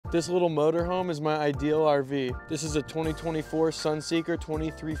This little motorhome is my ideal RV. This is a 2024 Sunseeker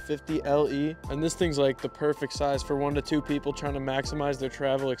 2350 LE, and this thing's like the perfect size for 1 to 2 people trying to maximize their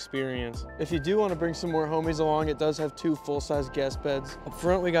travel experience. If you do want to bring some more homies along, it does have 2 full-size guest beds. Up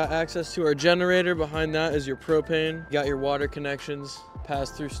front, we got access to our generator. Behind that is your propane. You got your water connections,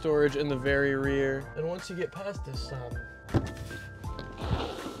 pass-through storage in the very rear. And once you get past this,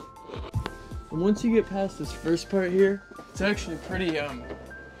 first part here, it's actually pretty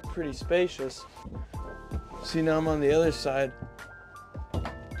spacious. See, now I'm on the other side.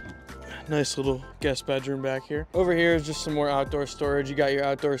 Nice little guest bedroom back here. Over here is just some more outdoor storage. You got your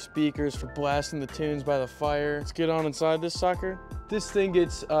outdoor speakers for blasting the tunes by the fire. Let's get on inside this sucker. This thing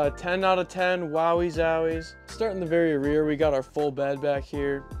gets 10 out of 10, wowie zowies. Starting the very rear, we got our full bed back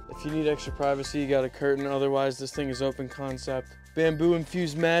here. If you need extra privacy, you got a curtain. Otherwise, this thing is open concept. Bamboo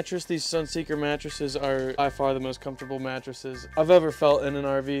infused mattress. These Sunseeker mattresses are by far the most comfortable mattresses I've ever felt in an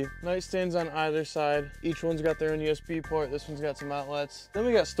RV. Nightstands on either side. Each one's got their own USB port. This one's got some outlets. Then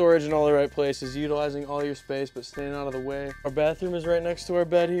we got storage in all the right places, utilizing all your space but staying out of the way. Our bathroom is right next to our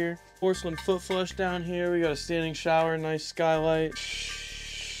bed here. Porcelain foot flush down here. We got a standing shower, nice skylight.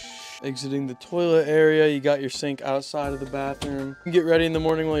 Exiting the toilet area, you got your sink outside of the bathroom. You can get ready in the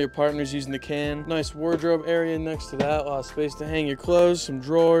morning while your partner's using the can. Nice wardrobe area next to that. A lot of space to hang your clothes, some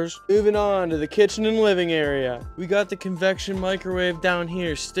drawers. Moving on to the kitchen and living area. We got the convection microwave down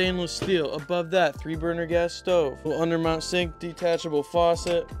here, stainless steel. Above that, 3-burner gas stove. Little undermount sink, detachable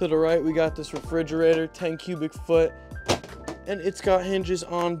faucet. To the right, we got this refrigerator, 10 cubic foot. And it's got hinges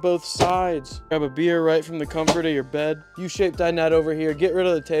on both sides. Grab a beer right from the comfort of your bed. U-shaped dinette over here. Get rid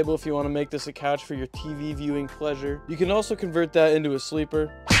of the table if you want to make this a couch for your TV viewing pleasure. You can also convert that into a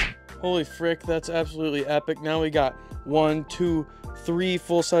sleeper. Holy frick, that's absolutely epic. Now we got 1, 2, 3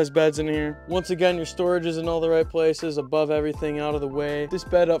 full-size beds in here. Once again, your storage is in all the right places, above everything, out of the way. This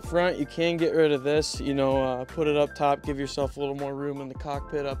bed up front, you can get rid of this, you know, put it up top, give yourself a little more room in the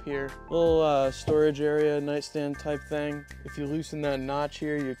cockpit up here. Little storage area, nightstand type thing. If you loosen that notch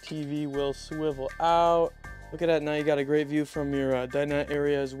here, your TV will swivel out. Look at that, now you got a great view from your dinette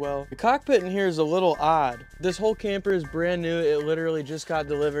area as well. The cockpit in here is a little odd. This whole camper is brand new. It literally just got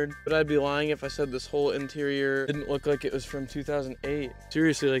delivered, but I'd be lying if I said this whole interior didn't look like it was from 2008.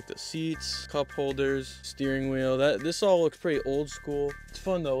 Seriously, like the seats, cup holders, steering wheel, this all looks pretty old school. It's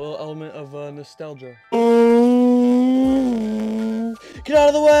fun though, a little element of nostalgia. Get out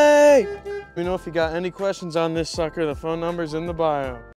of the way! Let me know if you got any questions on this sucker. The phone number's in the bio.